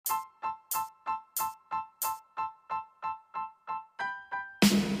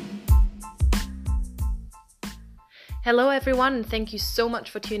Hello, everyone, and thank you so much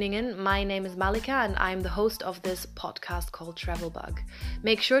for tuning in. My name is Malika, and I'm the host of this podcast called Travelbug.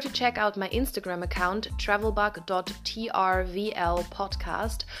 Make sure to check out my Instagram account,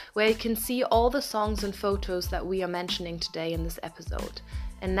 travelbug.trvlpodcast, where you can see all the songs and photos that we are mentioning today in this episode.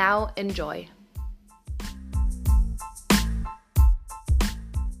 And now, enjoy.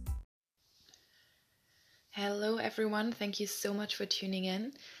 Hello, everyone. Thank you so much for tuning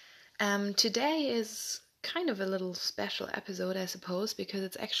in. Today is kind of a little special episode, I suppose, because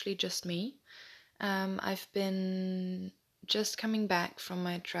it's actually just me. I've been just coming back from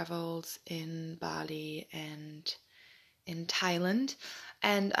my travels in Bali and in Thailand,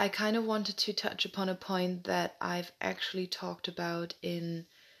 and I kind of wanted to touch upon a point that I've actually talked about in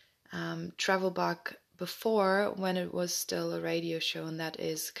Travelbug before when it was still a radio show, and that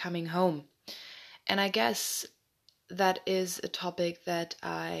is coming home. And I guess that is a topic that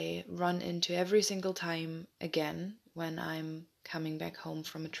I run into every single time again when I'm coming back home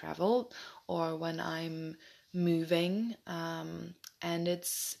from a travel or when I'm moving. And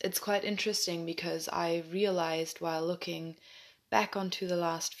it's quite interesting because I realized while looking back onto the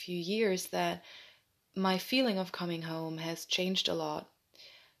last few years that my feeling of coming home has changed a lot.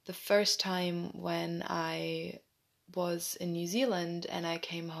 The first time when I was in New Zealand and I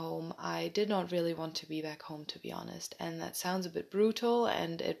came home, I did not really want to be back home, to be honest. And that sounds a bit brutal,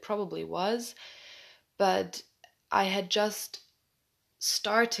 and it probably was. But I had just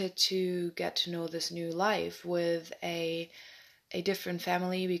started to get to know this new life with a different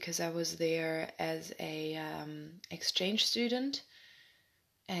family because I was there as a exchange student.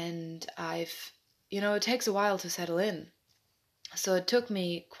 And it takes a while to settle in. So it took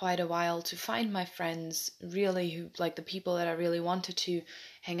me quite a while to find my friends, really, who like the people that I really wanted to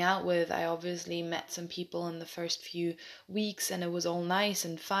hang out with. I obviously met some people in the first few weeks and it was all nice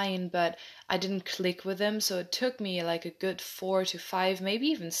and fine, but I didn't click with them. So it took me like a good 4 to 5, maybe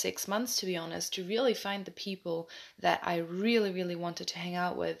even 6 months, to be honest, to really find the people that I really, really wanted to hang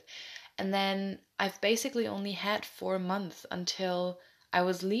out with. And then I've basically only had 4 months until I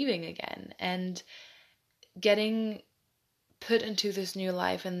was leaving again and getting put into this new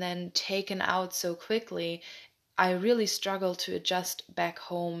life and then taken out so quickly. I really struggled to adjust back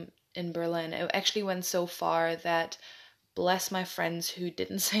home in Berlin. It actually went so far that, bless my friends who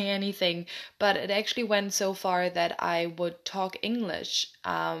didn't say anything, but it actually went so far that I would talk English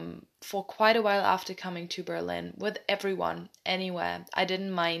for quite a while after coming to Berlin with everyone, anywhere. I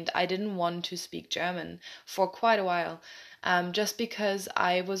didn't mind. I didn't want to speak German for quite a while. Just because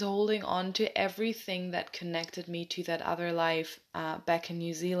I was holding on to everything that connected me to that other life back in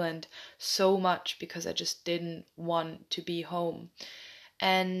New Zealand so much because I just didn't want to be home.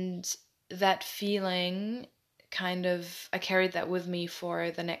 And that feeling I carried that with me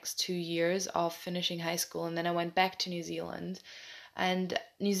for the next 2 years of finishing high school, and then I went back to New Zealand. And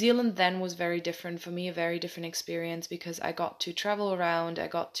New Zealand then was very different for me, a very different experience because I got to travel around, I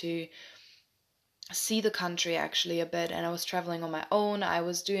got to see the country actually a bit, and I was traveling on my own. I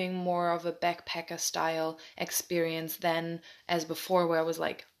was doing more of a backpacker style experience than as before, where I was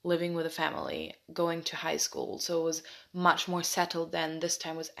like living with a family, going to high school. So it was much more settled than this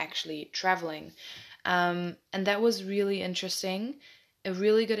time was actually traveling. And that was really interesting, a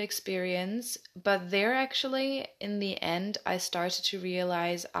really good experience. But there actually, in the end, I started to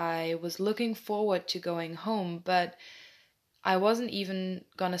realize I was looking forward to going home, but I wasn't even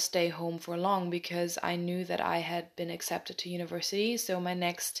gonna stay home for long because I knew that I had been accepted to university. So my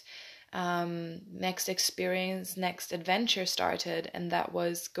next experience, next adventure started, and that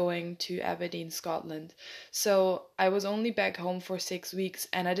was going to Aberdeen, Scotland. So I was only back home for 6 weeks,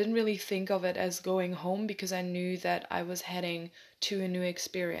 and I didn't really think of it as going home because I knew that I was heading to a new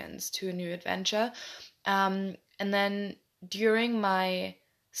experience, to a new adventure. And then during my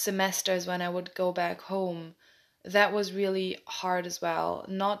semesters when I would go back home, that was really hard as well.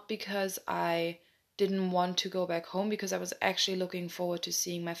 Not because I didn't want to go back home, because I was actually looking forward to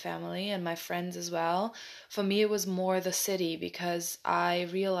seeing my family and my friends as well. For me, it was more the city because I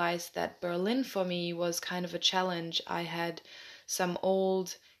realized that Berlin for me was kind of a challenge. I had some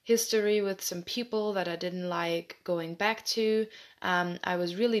old history with some people that I didn't like going back to. I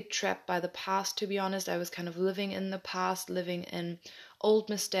was really trapped by the past, to be honest. I was kind of living in the past, living in old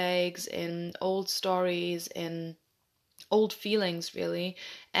mistakes, in old stories, in old feelings, really.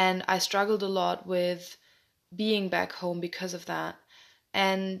 And I struggled a lot with being back home because of that.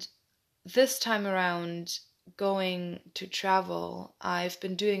 And this time around, going to travel, I've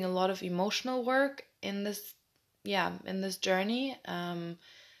been doing a lot of emotional work in this, in this journey.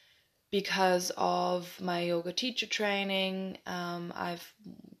 Because of my yoga teacher training, I've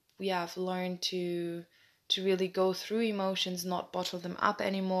learned to to really go through emotions, not bottle them up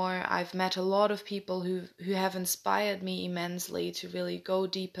anymore. I've met a lot of people who have inspired me immensely to really go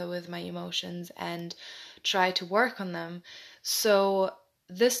deeper with my emotions and try to work on them. So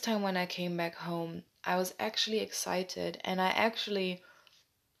this time when I came back home, I was actually excited, and I actually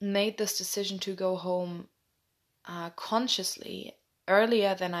made this decision to go home consciously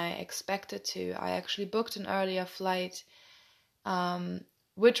earlier than I expected to. I actually booked an earlier flight,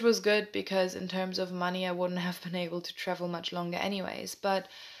 which was good because in terms of money, I wouldn't have been able to travel much longer anyways. But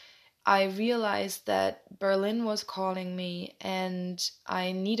I realized that Berlin was calling me and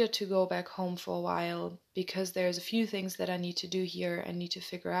I needed to go back home for a while because there's a few things that I need to do here and need to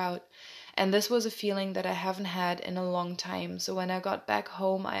figure out. And this was a feeling that I haven't had in a long time. So when I got back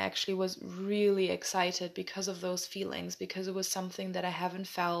home, I actually was really excited because of those feelings, because it was something that I haven't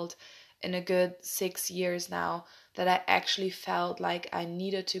felt in a good 6 years now, that I actually felt like I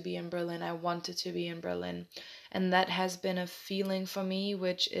needed to be in Berlin. I wanted to be in Berlin. And that has been a feeling for me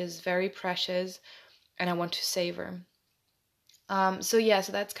which is very precious and I want to savor. So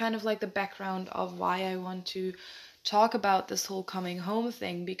that's kind of like the background of why I want to talk about this whole coming home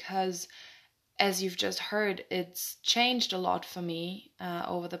thing, because as you've just heard, it's changed a lot for me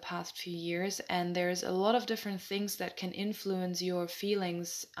over the past few years, and there's a lot of different things that can influence your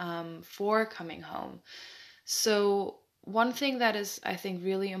feelings for coming home. So one thing that is, I think,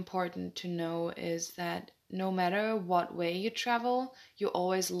 really important to know is that no matter what way you travel, you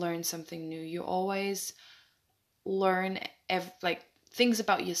always learn something new. You always learn like things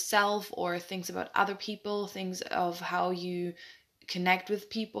about yourself or things about other people, things of how you connect with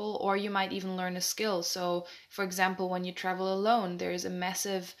people, or you might even learn a skill. So for example, when you travel alone, there is a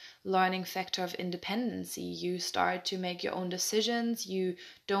massive learning factor of independency. You start to make your own decisions. You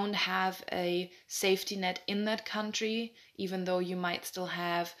don't have a safety net in that country, even though you might still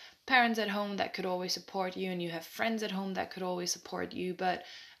have parents at home that could always support you and you have friends at home that could always support you, but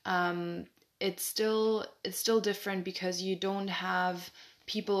it's still different because you don't have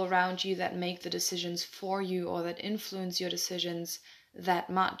people around you that make the decisions for you or that influence your decisions that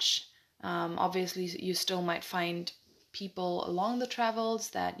much. Obviously, you still might find people along the travels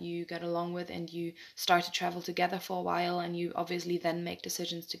that you get along with and you start to travel together for a while and you obviously then make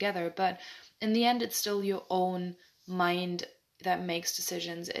decisions together. But in the end, it's still your own mind that makes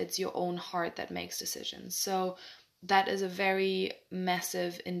decisions. It's your own heart that makes decisions. So that is a very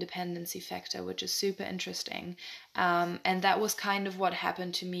massive independency factor, which is super interesting. And that was kind of what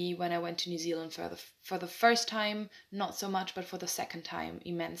happened to me when I went to New Zealand for the first time, not so much, but for the second time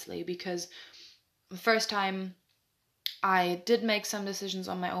immensely, because the first time I did make some decisions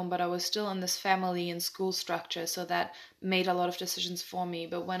on my own, but I was still in this family and school structure, so that made a lot of decisions for me.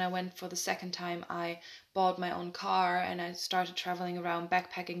 But when I went for the second time, I bought my own car and I started traveling around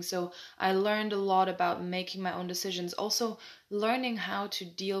backpacking. So I learned a lot about making my own decisions, also learning how to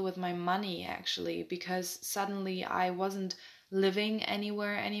deal with my money, actually, because suddenly I wasn't living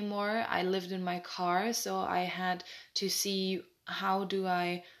anywhere anymore. I lived in my car, so I had to see how do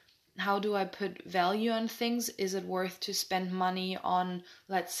I put value on things? Is it worth to spend money on,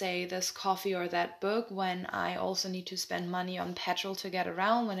 let's say, this coffee or that book, when I also need to spend money on petrol to get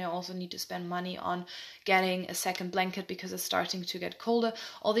around, when I also need to spend money on getting a second blanket because it's starting to get colder?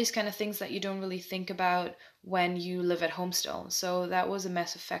 All these kind of things that you don't really think about when you live at home still. So that was a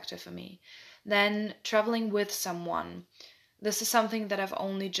massive factor for me. Then traveling with someone. This is something that I've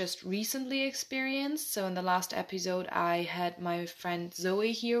only just recently experienced. So in the last episode, I had my friend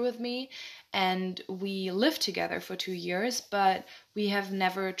Zoe here with me, and we lived together for 2 years, but we have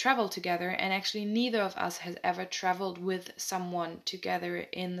never traveled together. And actually, neither of us has ever traveled with someone together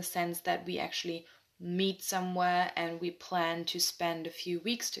in the sense that we actually meet somewhere and we plan to spend a few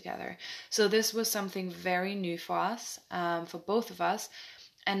weeks together. So this was something very new for us, for both of us.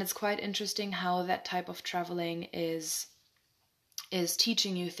 And it's quite interesting how that type of traveling is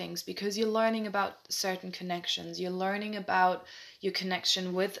teaching you things, because you're learning about certain connections. You're learning about your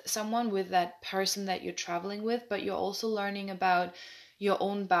connection with someone, with that person that you're traveling with, but you're also learning about your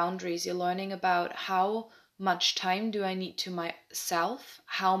own boundaries. You're learning about how much time do I need to myself?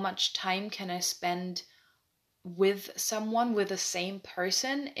 How much time can I spend with someone, with the same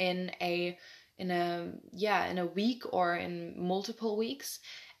person in a week or in multiple weeks?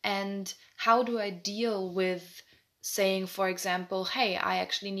 And how do I deal with saying, for example, hey, I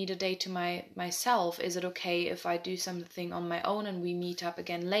actually need a day to myself. Is it okay if I do something on my own and we meet up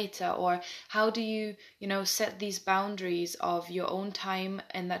again later? Or how do you set these boundaries of your own time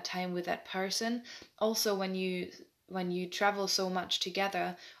and that time with that person? Also, when you travel so much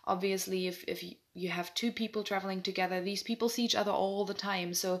together, obviously if you have two people traveling together, these people see each other all the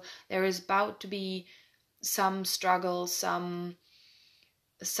time. So there is about to be some struggles, some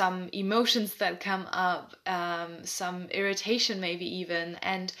emotions that come up, some irritation maybe even.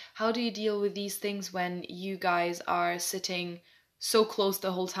 And how do you deal with these things when you guys are sitting so close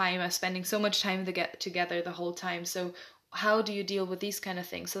the whole time, are spending so much time together the whole time? So how do you deal with these kind of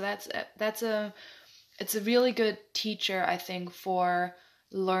things? So it's a really good teacher, I think, for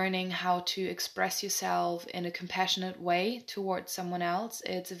learning how to express yourself in a compassionate way towards someone else.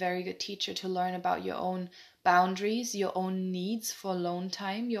 It's a very good teacher to learn about your own boundaries, your own needs for alone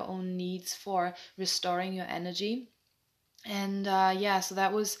time, your own needs for restoring your energy. And so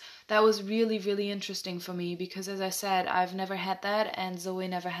that was really, really interesting for me, because as I said, I've never had that, and Zoe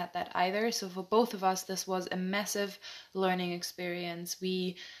never had that either. So for both of us, this was a massive learning experience.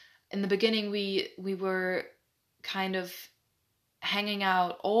 We In the beginning, we were kind of hanging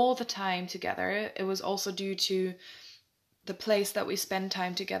out all the time together. It was also due to the place that we spent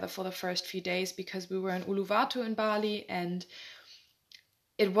time together for the first few days, because we were in Uluwatu in Bali, and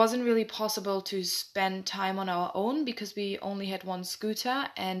it wasn't really possible to spend time on our own because we only had one scooter,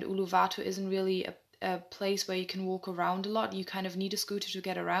 and Uluwatu isn't really a place where you can walk around a lot. You kind of need a scooter to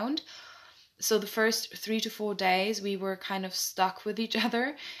get around. So the first 3 to 4 days we were kind of stuck with each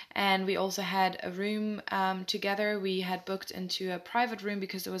other, and we also had a room together. We had booked into a private room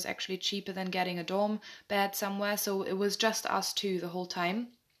because it was actually cheaper than getting a dorm bed somewhere. So it was just us two the whole time,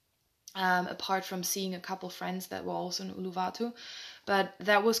 apart from seeing a couple friends that were also in Uluwatu. But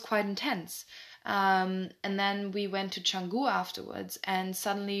that was quite intense. And then we went to Canggu afterwards, and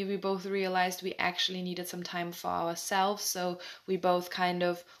suddenly we both realized we actually needed some time for ourselves. So we both kind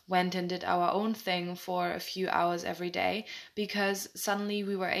of went and did our own thing for a few hours every day, because suddenly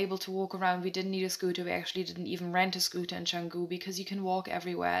we were able to walk around. We didn't need a scooter. We actually didn't even rent a scooter in Canggu, because you can walk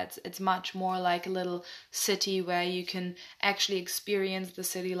everywhere. It's much more like a little city where you can actually experience the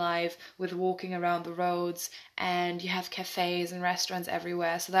city life with walking around the roads, and you have cafes and restaurants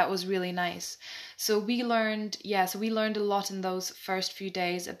everywhere. So that was really nice. So we learned a lot in those first few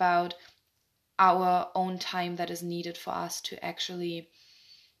days about our own time that is needed for us to actually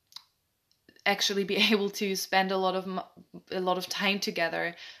be able to spend a lot of time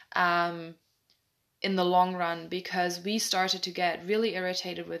together in the long run, because we started to get really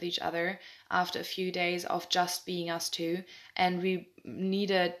irritated with each other after a few days of just being us two, and we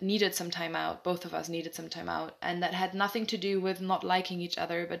needed some time out. Both of us needed some time out, and that had nothing to do with not liking each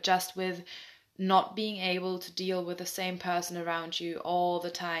other, but just with not being able to deal with the same person around you all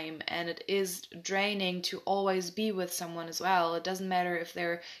the time. And it is draining to always be with someone as well. It doesn't matter if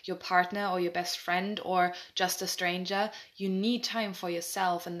they're your partner or your best friend or just a stranger. You need time for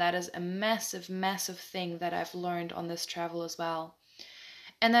yourself, and that is a massive, massive thing that I've learned on this travel as well.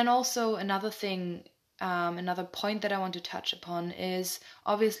 And then also another thing, another point that I want to touch upon is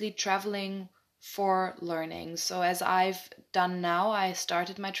obviously traveling for learning. So as I've done now, I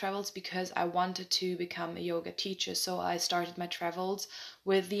started my travels because I wanted to become a yoga teacher. So I started my travels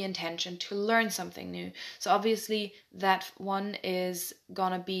with the intention to learn something new. So obviously that one is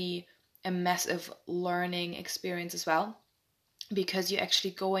gonna be a massive learning experience as well, because you're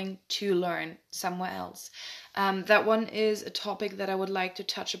actually going to learn somewhere else. That one is a topic that I would like to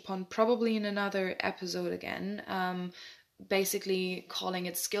touch upon probably in another episode again. Basically calling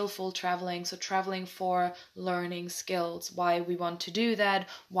it skillful traveling. So traveling for learning skills, why we want to do that,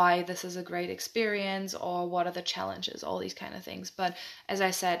 why this is a great experience, or what are the challenges, all these kind of things. But as I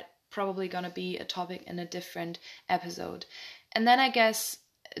said, probably going to be a topic in a different episode. And then I guess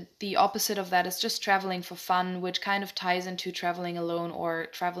the opposite of that is just traveling for fun, which kind of ties into traveling alone or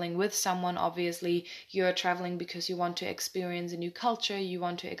traveling with someone. Obviously, you're traveling because you want to experience a new culture, you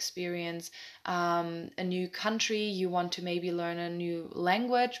want to experience a new country, you want to maybe learn a new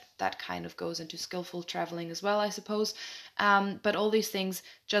language. That kind of goes into skillful traveling as well, I suppose. But all these things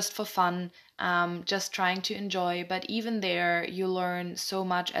just for fun, just trying to enjoy. But even there, you learn so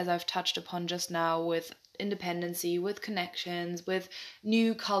much, as I've touched upon just now, with independency, with connections, with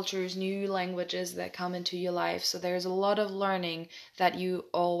new cultures, new languages that come into your life. So there's a lot of learning that you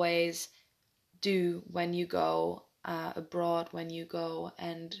always do when you go abroad, when you go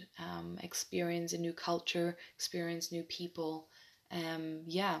and experience a new culture, experience new people.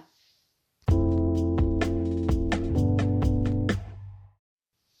 Yeah.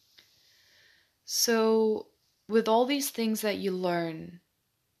 So with all these things that you learn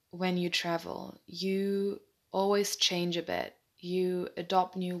when you travel, you always change a bit. You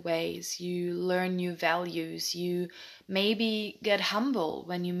adopt new ways, you learn new values, you maybe get humble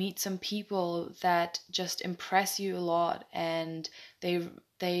when you meet some people that just impress you a lot, and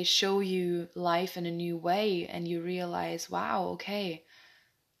they show you life in a new way, and you realize, wow, okay,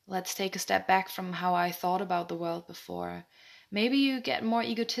 let's take a step back from how I thought about the world before. Maybe you get more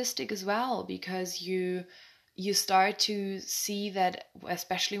egotistic as well, because you start to see that,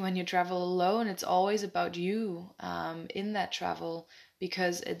 especially when you travel alone, it's always about you in that travel,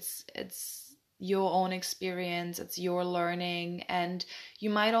 because it's your own experience, it's your learning, and you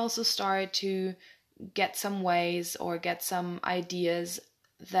might also start to get some ways or get some ideas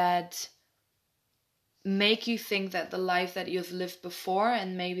that make you think that the life that you've lived before,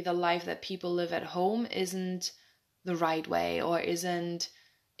 and maybe the life that people live at home, isn't the right way, or isn't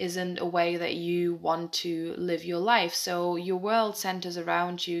a way that you want to live your life. So your world centers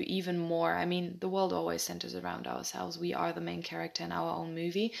around you even more. I mean, the world always centers around ourselves. We are the main character in our own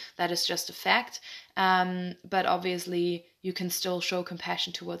movie. That is just a fact. But obviously, you can still show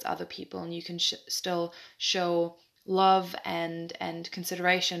compassion towards other people, and you can still show love and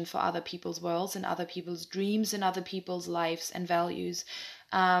consideration for other people's worlds and other people's dreams and other people's lives and values.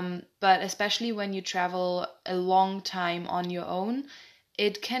 But especially when you travel a long time on your own,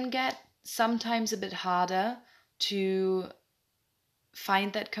 it can get sometimes a bit harder to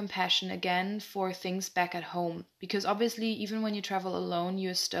find that compassion again for things back at home, because obviously even when you travel alone,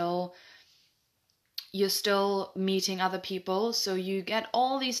 you're still meeting other people, so you get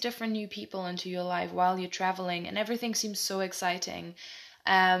all these different new people into your life while you're traveling, and everything seems so exciting.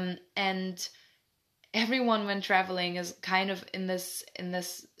 And everyone when traveling is kind of in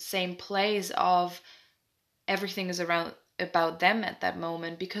this same place of everything is around about them at that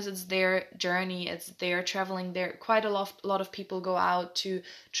moment, because it's their journey, it's their traveling. There quite a lot of people go out to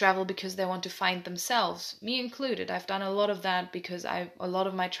travel because they want to find themselves, me included. I've done a lot of that because a lot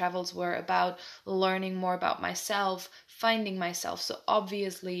of my travels were about learning more about myself, finding myself. So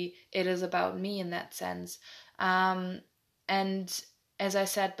obviously it is about me in that sense. And as I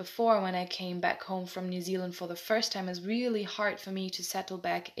said before, when I came back home from New Zealand for the first time, it was really hard for me to settle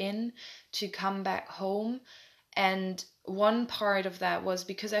back in, to come back home. And one part of that was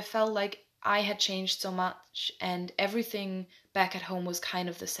because I felt like I had changed so much and everything back at home was kind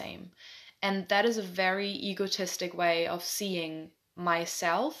of the same. And that is a very egotistic way of seeing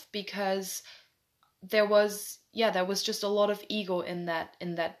myself, because there was just a lot of ego in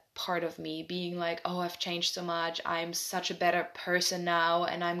that part of me, being like, oh, I've changed so much, I'm such a better person now,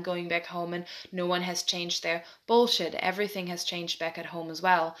 and I'm going back home and no one has changed there. Bullshit, everything has changed back at home as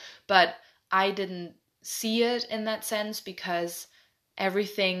well. But I didn't see it in that sense, because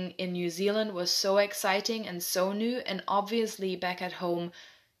everything in New Zealand was so exciting and so new, and obviously back at home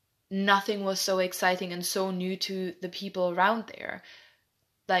nothing was so exciting and so new to the people around there.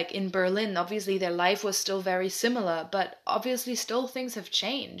 Like in Berlin, obviously their life was still very similar, but obviously still things have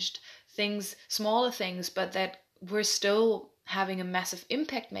changed. Things, smaller things, but that were still having a massive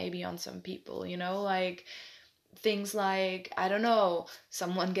impact maybe on some people, like things like, I don't know,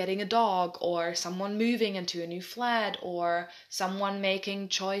 someone getting a dog, or someone moving into a new flat, or someone making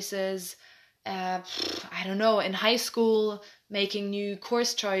choices, I don't know, in high school, making new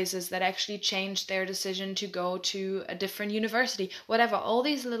course choices that actually changed their decision to go to a different university. Whatever, all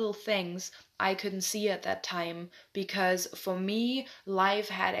these little things I couldn't see at that time, because for me, life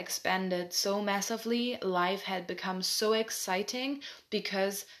had expanded so massively. Life had become so exciting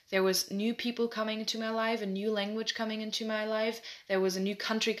because there was new people coming into my life, a new language coming into my life, there was a new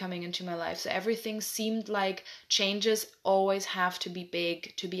country coming into my life. So everything seemed like changes always have to be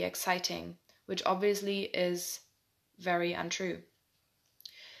big to be exciting, which obviously is very untrue.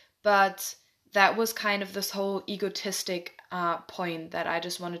 But that was kind of this whole egotistic point that I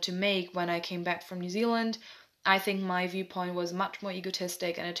just wanted to make when I came back from New Zealand. I think my viewpoint was much more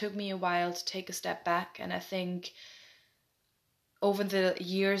egotistic, and it took me a while to take a step back. And I think over the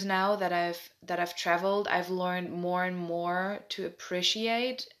years now that I've traveled, I've learned more and more to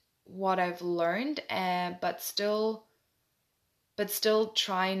appreciate what I've learned, but still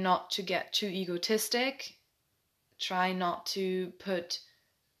try not to get too egotistic. Try not to put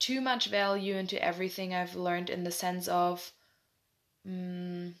too much value into everything I've learned, in the sense of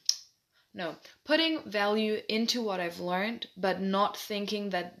putting value into what I've learned, but not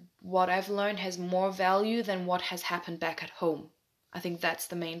thinking that what I've learned has more value than what has happened back at home. I think that's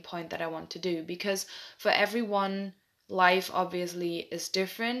the main point that I want to do, because for everyone, life obviously is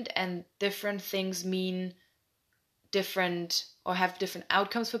different, and different things mean different, or have different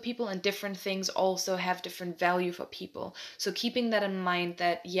outcomes for people, and different things also have different value for people. So keeping that in mind,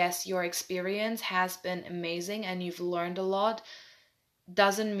 that yes, your experience has been amazing and you've learned a lot,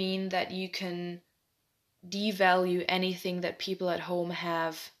 doesn't mean that you can devalue anything that people at home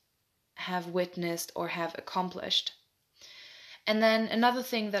have witnessed or have accomplished. And then another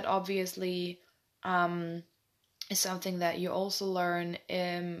thing that obviously is something that you also learn,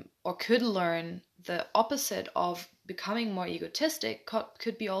 or could learn. The opposite of becoming more egotistic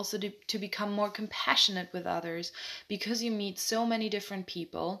could be also to become more compassionate with others, because you meet so many different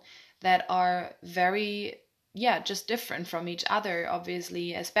people that are very, yeah, just different from each other,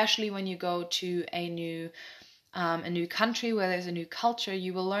 obviously, especially when you go to a new country where there's a new culture.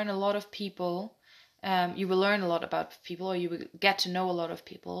 You will learn a lot of people. You will learn a lot about people, or you will get to know a lot of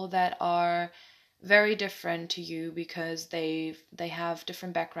people that are very different to you, because they have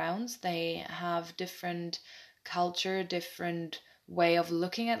different backgrounds, they have different culture, different way of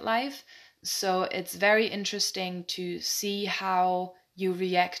looking at life. So it's very interesting to see how you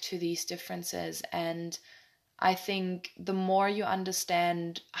react to these differences. And I think the more you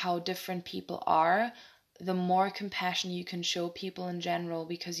understand how different people are, the more compassion you can show people in general,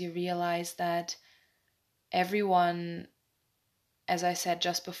 because you realize that everyone, as I said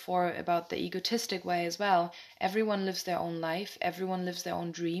just before about the egotistic way as well, everyone lives their own life, everyone lives their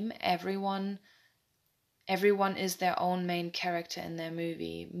own dream, everyone is their own main character in their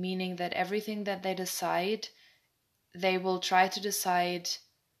movie, meaning that everything that they decide, they will try to decide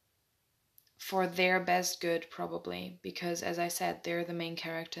for their best good, probably, because as I said, they're the main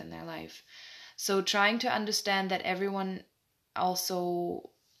character in their life. So trying to understand that everyone also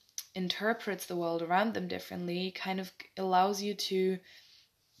interprets the world around them differently kind of allows you to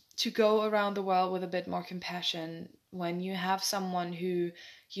go around the world with a bit more compassion. When you have someone who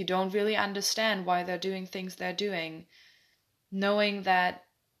you don't really understand why they're doing things they're doing, knowing that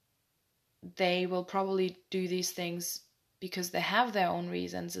they will probably do these things because they have their own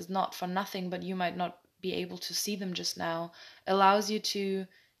reasons, is not for nothing, but you might not be able to see them just now, allows you to,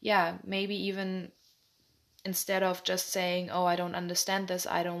 yeah, maybe even instead of just saying, oh, I don't understand this,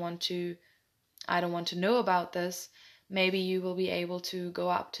 I don't want to know about this, maybe you will be able to go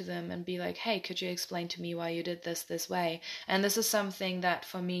up to them and be like, hey, could you explain to me why you did this way? And this is something that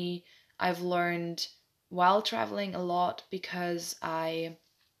for me, I've learned while traveling a lot, because I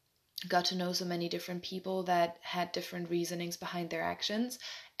got to know so many different people that had different reasonings behind their actions.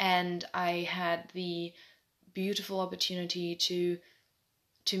 And I had the beautiful opportunity to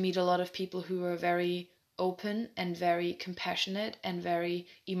meet a lot of people who were very open and very compassionate and very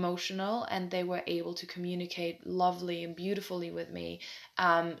emotional, and they were able to communicate lovely and beautifully with me.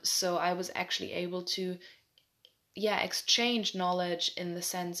 So I was actually able to, yeah, exchange knowledge in the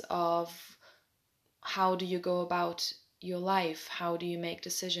sense of how do you go about your life, how do you make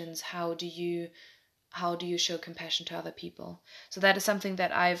decisions, how do you show compassion to other people. So that is something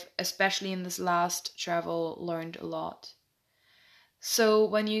that I've, especially in this last travel, learned a lot. So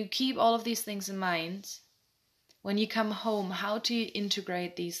when you keep all of these things in mind, when you come home, how do you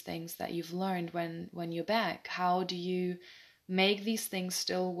integrate these things that you've learned when you're back? How do you make these things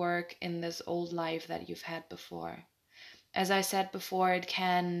still work in this old life that you've had before? As I said before, it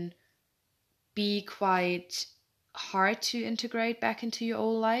can be quite hard to integrate back into your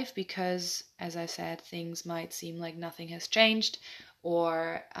old life, because, as I said, things might seem like nothing has changed,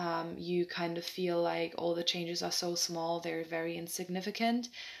 or you kind of feel like all the changes are so small, they're very insignificant.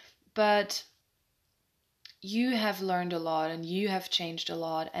 But you have learned a lot and you have changed a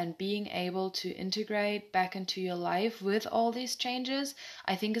lot, and being able to integrate back into your life with all these changes,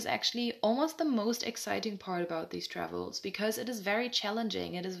 I think is actually almost the most exciting part about these travels, because it is very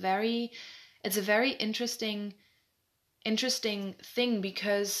challenging. It's a very interesting thing,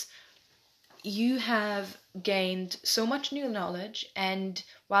 because you have gained so much new knowledge, and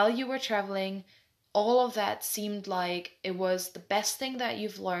while you were traveling, all of that seemed like it was the best thing that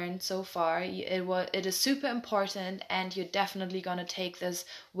you've learned so far. It is super important, and you're definitely going to take this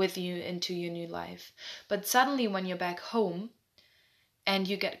with you into your new life. But suddenly when you're back home and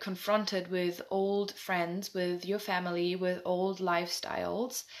you get confronted with old friends, with your family, with old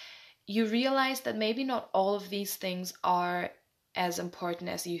lifestyles, you realize that maybe not all of these things are as important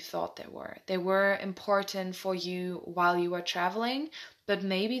as you thought they were. They were important for you while you were traveling, but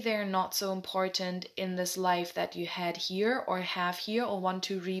maybe they're not so important in this life that you had here or have here or want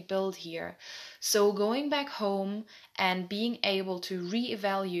to rebuild here. So going back home and being able to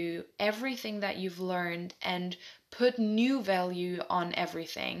reevaluate everything that you've learned and put new value on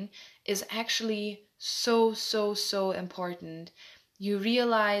everything is actually so important. You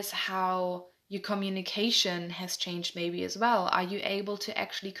realize how your communication has changed maybe as well. Are you able to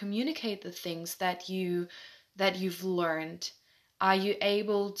actually communicate the things that you've learned? Are you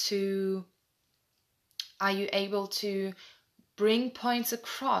able to bring points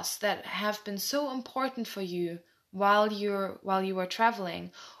across that have been so important for you while you were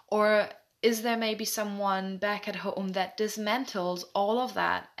traveling? Or is there maybe someone back at home that dismantles all of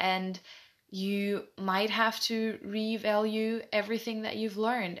that and you might have to revalue everything that you've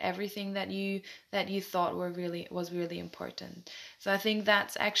learned, everything that you thought was really important. So I think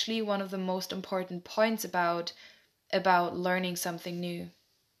that's actually one of the most important points about learning something new.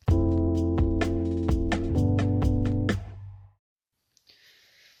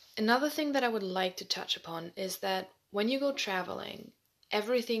 Another thing that I would like to touch upon is that when you go traveling,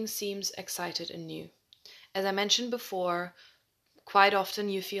 everything seems excited and new. As I mentioned before, quite often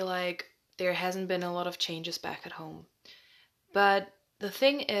you feel like there hasn't been a lot of changes back at home. But the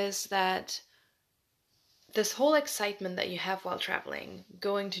thing is that this whole excitement that you have while traveling,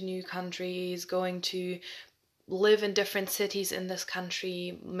 going to new countries, going to live in different cities in this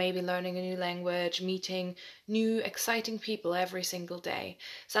country, maybe learning a new language, meeting new exciting people every single day.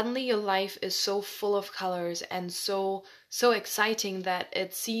 Suddenly your life is so full of colors and so exciting that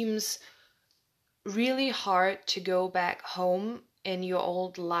it seems really hard to go back home in your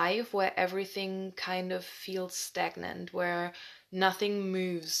old life where everything kind of feels stagnant, where nothing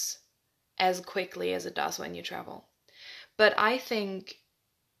moves as quickly as it does when you travel. But I think,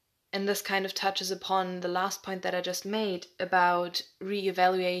 and this kind of touches upon the last point that I just made about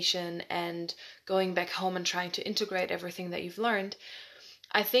reevaluation and going back home and trying to integrate everything that you've learned,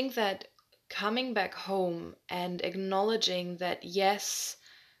 I think that coming back home and acknowledging that, yes,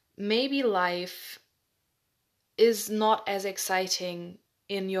 maybe life is not as exciting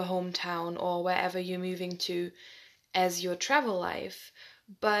in your hometown or wherever you're moving to as your travel life,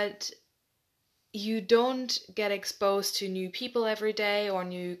 but you don't get exposed to new people every day or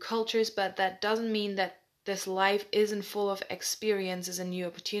new cultures, but that doesn't mean that this life isn't full of experiences and new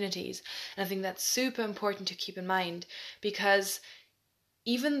opportunities. And I think that's super important to keep in mind, because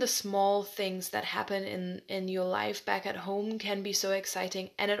even the small things that happen in your life back at home can be so exciting,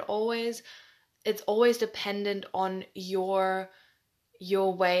 and it's always dependent on your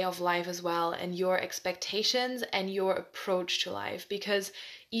way of life as well, and your expectations and your approach to life. Because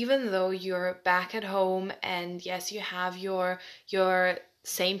even though you're back at home and yes, you have your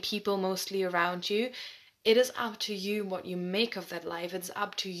same people mostly around you, it is up to you what you make of that life. It's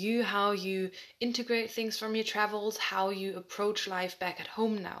up to you how you integrate things from your travels, how you approach life back at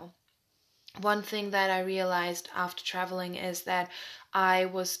home now. One thing that I realized after traveling is that I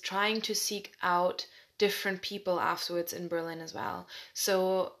was trying to seek out different people afterwards in Berlin as well.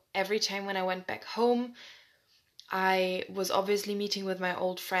 So every time when I went back home, I was obviously meeting with my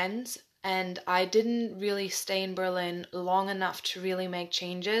old friends, and I didn't really stay in Berlin long enough to really make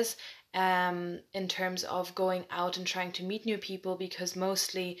changes in terms of going out and trying to meet new people, because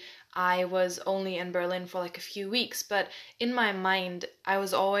mostly I was only in Berlin for like a few weeks. But in my mind, I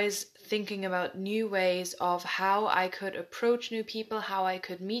was always thinking about new ways of how I could approach new people, how I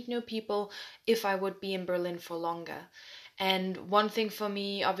could meet new people if I would be in Berlin for longer. And one thing for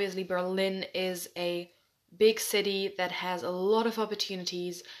me, obviously, Berlin is a big city that has a lot of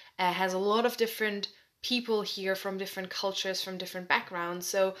opportunities, has a lot of different people here from different cultures, from different backgrounds.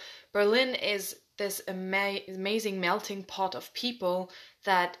 So Berlin is this amazing melting pot of people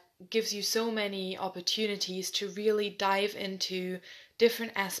that gives you so many opportunities to really dive into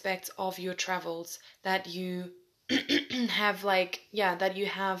different aspects of your travels that you have, like, yeah, that you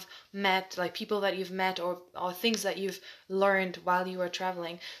have met, like people that you've met, or things that you've learned while you were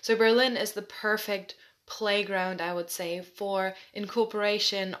traveling. So Berlin is the perfect playground, I would say, for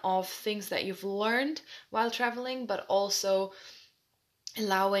incorporation of things that you've learned while traveling, but also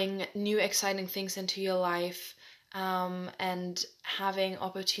allowing new exciting things into your life, and having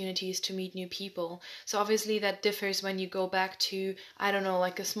opportunities to meet new people. So obviously that differs when you go back to, I don't know,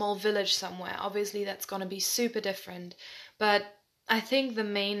 like a small village somewhere. Obviously that's going to be super different. But I think the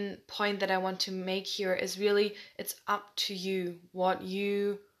main point that I want to make here is really, it's up to you what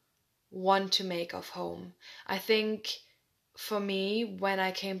you want to make of home. I think for me, when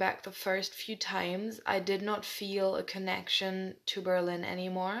I came back the first few times, I did not feel a connection to Berlin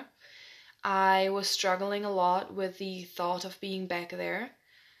anymore. I was struggling a lot with the thought of being back there,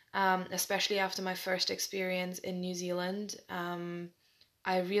 especially after my first experience in New Zealand.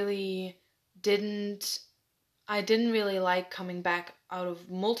 I really didn't I didn't really like coming back out of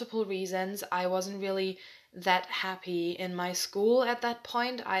multiple reasons. I wasn't really that happy in my school at that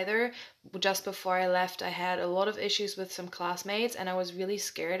point either. Just before I left, I had a lot of issues with some classmates, and I was really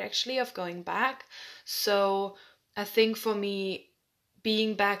scared actually of going back. So I think for me,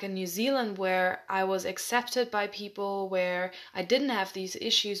 being back in New Zealand, where I was accepted by people, where I didn't have these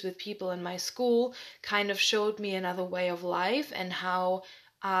issues with people in my school, kind of showed me another way of life and how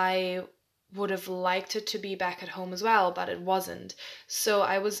I would have liked it to be back at home as well, but it wasn't. So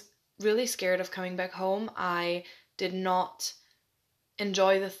I was really scared of coming back home. I did not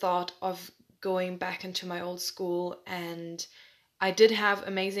enjoy the thought of going back into my old school, and I did have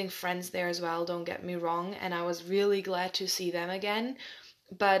amazing friends there as well, don't get me wrong, and I was really glad to see them again.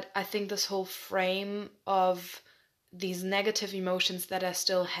 But I think this whole frame of these negative emotions that I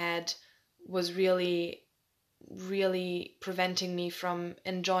still had was really, really preventing me from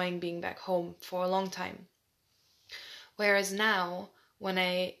enjoying being back home for a long time. Whereas now, when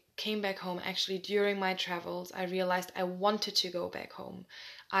I came back home, actually during my travels, I realized I wanted to go back home.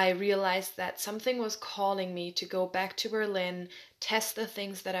 I realized that something was calling me to go back to Berlin, test the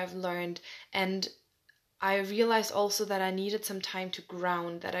things that I've learned, and I realized also that I needed some time to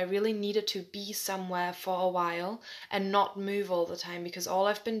ground, that I really needed to be somewhere for a while and not move all the time, because all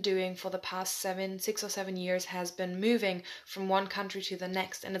I've been doing for the past 6 or 7 years has been moving from one country to the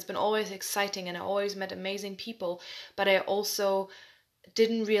next. And it's been always exciting and I always met amazing people, but I also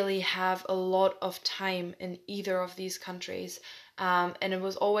didn't really have a lot of time in either of these countries. And it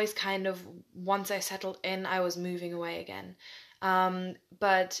was always kind of, once I settled in, I was moving away again.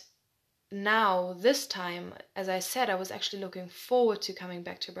 But now, this time, as I said, I was actually looking forward to coming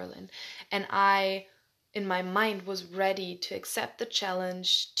back to Berlin. And I, in my mind, was ready to accept the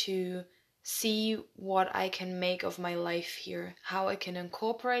challenge to see what I can make of my life here, how I can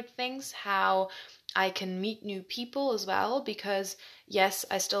incorporate things, how I can meet new people as well. Because, yes,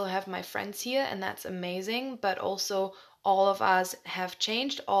 I still have my friends here, and that's amazing, but also all of us have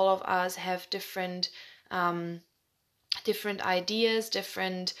changed, all of us have different ideas,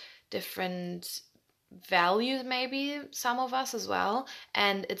 different values, maybe some of us as well,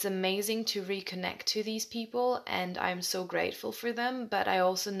 and it's amazing to reconnect to these people, and I'm so grateful for them. But I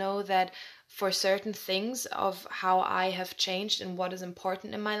also know that for certain things of how I have changed and what is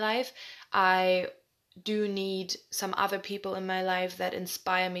important in my life, I do need some other people in my life that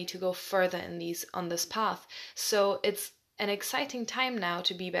inspire me to go further in these on this path. So it's an exciting time now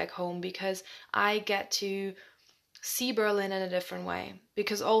to be back home, because I get to see Berlin in a different way.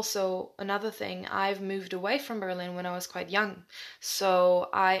 Because also, another thing, I've moved away from Berlin when I was quite young. So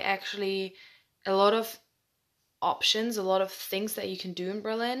I actually, a lot of options, a lot of things that you can do in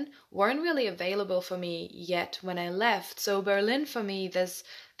Berlin weren't really available for me yet when I left. So Berlin for me, there's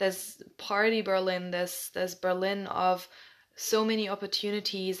party Berlin, there's Berlin of so many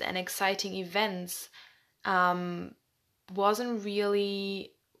opportunities and exciting events, um, wasn't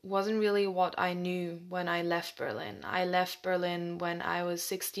really wasn't really what I knew when I left Berlin. I left Berlin when I was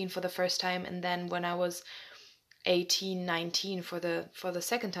 16 for the first time, and then when I was 18, 19 for the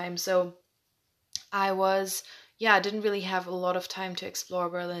second time. So I was, yeah, I didn't really have a lot of time to explore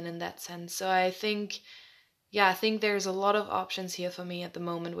Berlin in that sense. So I think, yeah, I think there's a lot of options here for me at the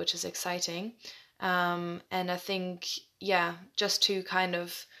moment, which is exciting. And I think, yeah, just to kind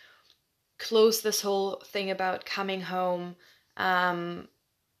of close this whole thing about coming home,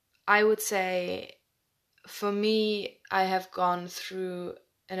 I would say for me, I have gone through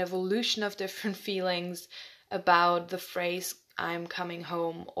an evolution of different feelings about the phrase I'm coming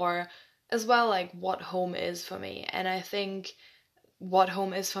home, or as well, like what home is for me. And I think what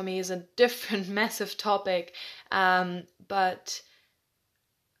home is for me is a different massive topic. But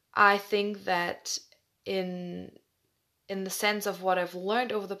I think that in in the sense of what I've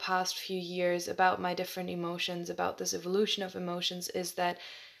learned over the past few years about my different emotions, about this evolution of emotions, is that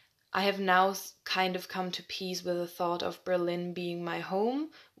I have now kind of come to peace with the thought of Berlin being my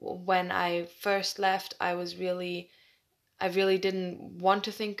home. When I first left, I really didn't want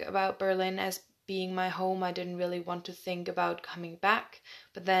to think about Berlin as being my home. I didn't really want to think about coming back.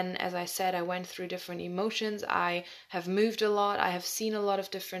 But then, as I said, I went through different emotions. I have moved a lot. I have seen a lot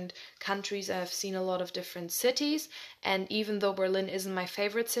of different countries. I have seen a lot of different cities. And even though Berlin isn't my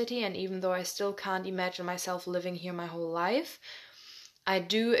favorite city, and even though I still can't imagine myself living here my whole life, I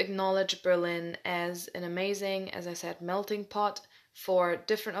do acknowledge Berlin as an amazing, as I said, melting pot for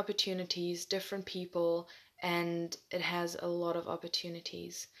different opportunities, different people, and it has a lot of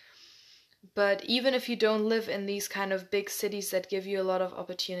opportunities. But even if you don't live in these kind of big cities that give you a lot of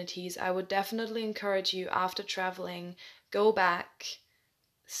opportunities, I would definitely encourage you, after traveling, go back,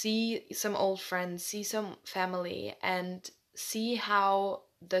 see some old friends, see some family, and see how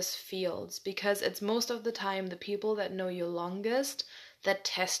this feels, because it's most of the time the people that know you longest that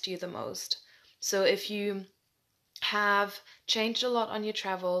test you the most. So if you have changed a lot on your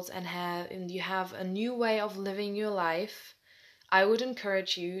travels and you have a new way of living your life, I would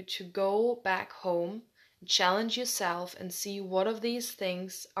encourage you to go back home, challenge yourself, and see what of these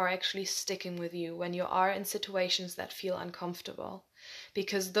things are actually sticking with you when you are in situations that feel uncomfortable.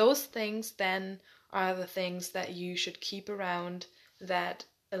 Because those things then are the things that you should keep around, that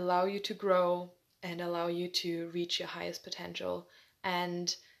allow you to grow and allow you to reach your highest potential.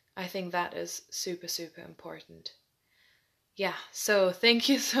 And I think that is super, super important. Yeah, so thank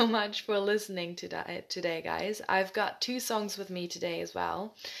you so much for listening today, guys. I've got 2 songs with me today as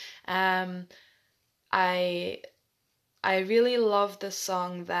well. Um, I I really love the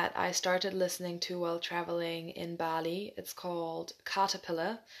song that I started listening to while traveling in Bali. It's called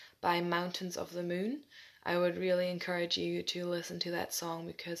Caterpillar by Mountains of the Moon. I would really encourage you to listen to that song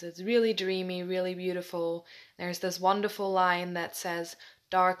because it's really dreamy, really beautiful. There's this wonderful line that says,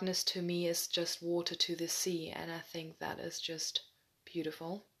 "Darkness to me is just water to the sea," and I think that is just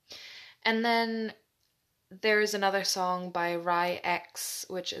beautiful. And then there is another song by Rai X,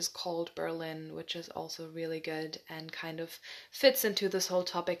 which is called Berlin, which is also really good and kind of fits into this whole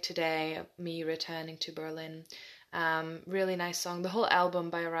topic today, me returning to Berlin. Really nice song. The whole album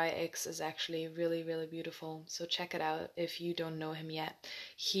by Rai X is actually really, really beautiful. So check it out if you don't know him yet.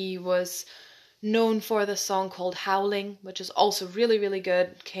 He was known for the song called Howling, which is also really, really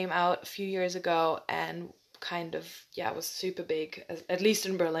good. Came out a few years ago and kind of, yeah, was super big, at least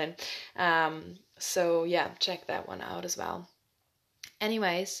in Berlin. So yeah, check that one out as well.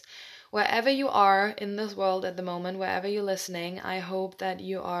 Anyways, wherever you are in this world at the moment, wherever you're listening, I hope that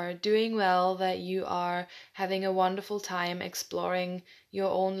you are doing well, that you are having a wonderful time exploring your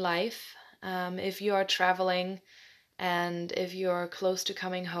own life. If you are traveling and if you're close to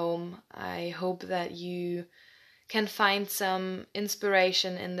coming home, I hope that you can find some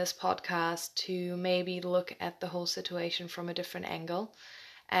inspiration in this podcast to maybe look at the whole situation from a different angle.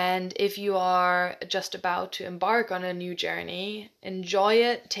 And if you are just about to embark on a new journey, enjoy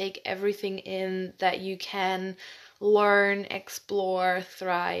it, take everything in that you can, learn, explore,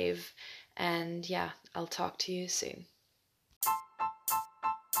 thrive, and yeah, I'll talk to you soon.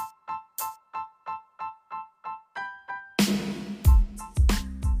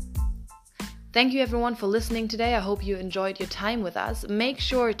 Thank you everyone for listening today. I hope you enjoyed your time with us. Make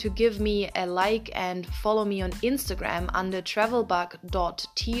sure to give me a like and follow me on Instagram under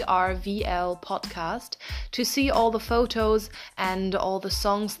travelbug.trvl podcast to see all the photos and all the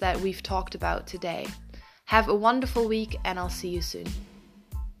songs that we've talked about today. Have a wonderful week and I'll see you soon.